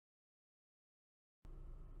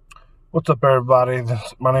What's up, everybody?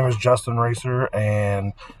 My name is Justin Racer,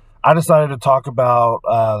 and I decided to talk about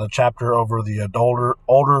the chapter over the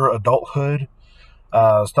older adulthood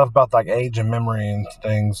stuff about like age and memory and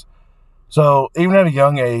things. So even at a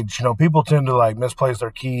young age, people tend to like misplace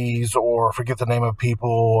their keys or forget the name of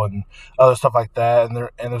people and other stuff like that.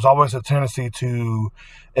 And there's always a tendency to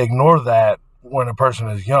ignore that when a person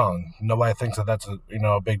is young. Nobody thinks that that's a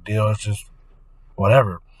big deal. It's just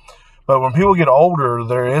whatever. But when people get older,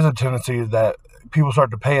 there is a tendency that people start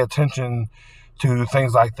to pay attention to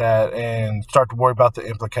things like that and start to worry about the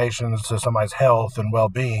implications to somebody's health and well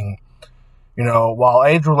being. While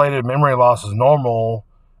age related memory loss is normal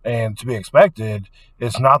and to be expected,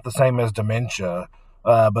 it's not the same as dementia.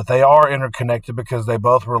 But they are interconnected because they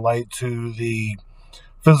both relate to the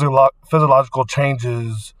physiological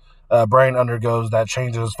changes brain undergoes that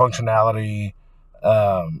changes functionality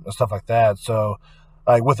and stuff like that. So,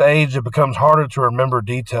 like with age, it becomes harder to remember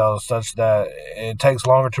details such that it takes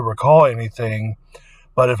longer to recall anything.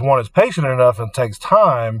 But if one is patient enough and takes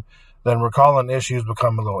time, then recalling issues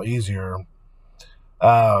become a little easier.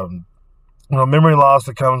 Um, Memory loss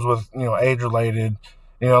that comes with age related.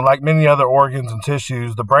 Like many other organs and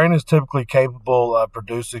tissues, the brain is typically capable of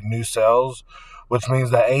producing new cells, which means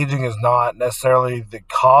that aging is not necessarily the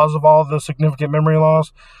cause of all the significant memory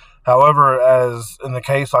loss. However, as in the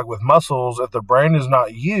case like with muscles, if the brain is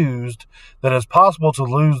not used, then it's possible to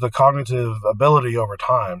lose the cognitive ability over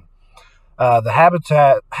time. The habits,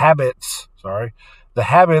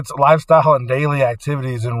 lifestyle, and daily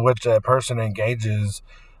activities in which a person engages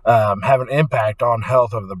have an impact on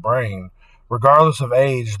health of the brain. Regardless of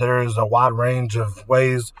age, there is a wide range of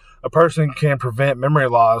ways a person can prevent memory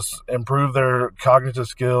loss, improve their cognitive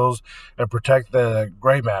skills, and protect the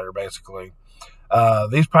gray matter, basically.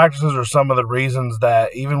 These practices are some of the reasons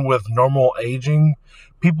that even with normal aging,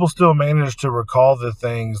 people still manage to recall the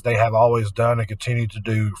things they have always done and continue to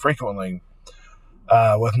do frequently.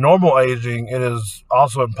 With normal aging, it is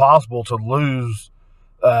also impossible to lose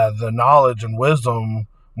the knowledge and wisdom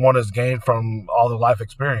one has gained from all the life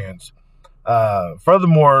experience.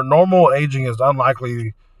 Furthermore, normal aging is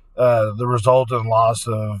unlikely the result in loss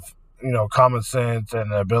of common sense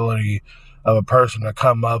and the ability of a person to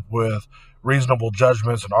come up with reasonable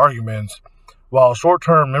judgments and arguments. While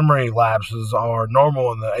short-term memory lapses are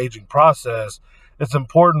normal in the aging process, it's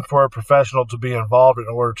important for a professional to be involved in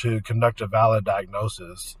order to conduct a valid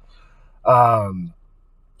diagnosis. Um,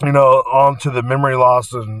 On to the memory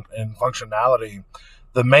loss and functionality.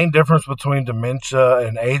 The main difference between dementia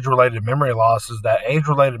and age related memory loss is that age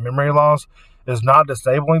related memory loss is not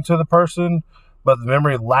disabling to the person, but the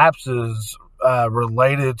memory lapses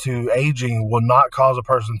related to aging will not cause a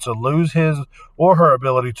person to lose his or her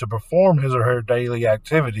ability to perform his or her daily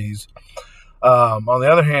activities. On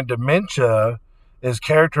the other hand, dementia is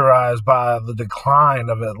characterized by the decline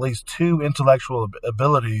of at least two intellectual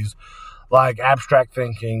abilities like abstract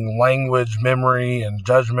thinking, language, memory, and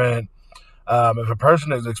judgment. If a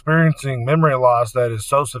person is experiencing memory loss that is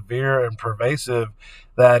so severe and pervasive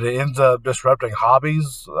that it ends up disrupting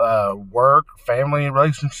hobbies, work, family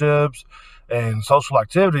relationships, and social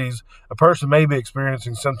activities, a person may be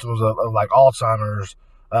experiencing symptoms of like Alzheimer's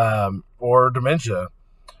or dementia.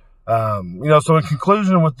 So in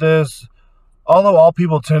conclusion with this, although all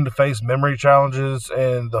people tend to face memory challenges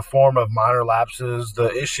in the form of minor lapses,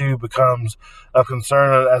 the issue becomes of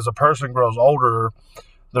concern as a person grows older.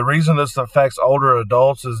 The reason this affects older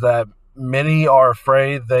adults is that many are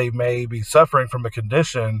afraid they may be suffering from a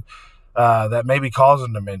condition that may be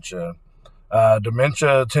causing dementia.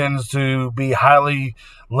 Dementia tends to be highly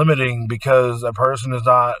limiting because a person is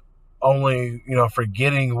not only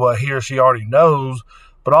forgetting what he or she already knows,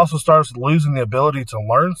 but also starts losing the ability to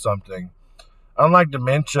learn something. Unlike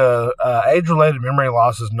dementia, age-related memory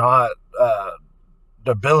loss is not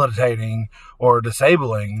debilitating or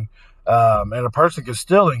disabling, and a person can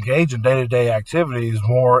still engage in day-to-day activities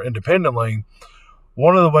more independently.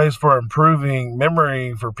 One of the ways for improving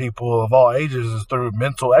memory for people of all ages is through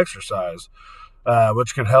mental exercise,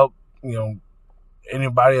 which can help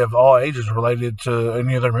anybody of all ages related to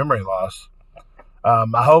any of their memory loss.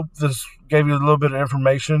 I hope this gave you a little bit of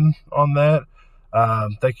information on that.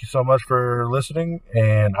 Thank you so much for listening,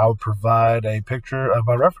 and I'll provide a picture of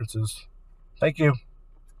my references. Thank you.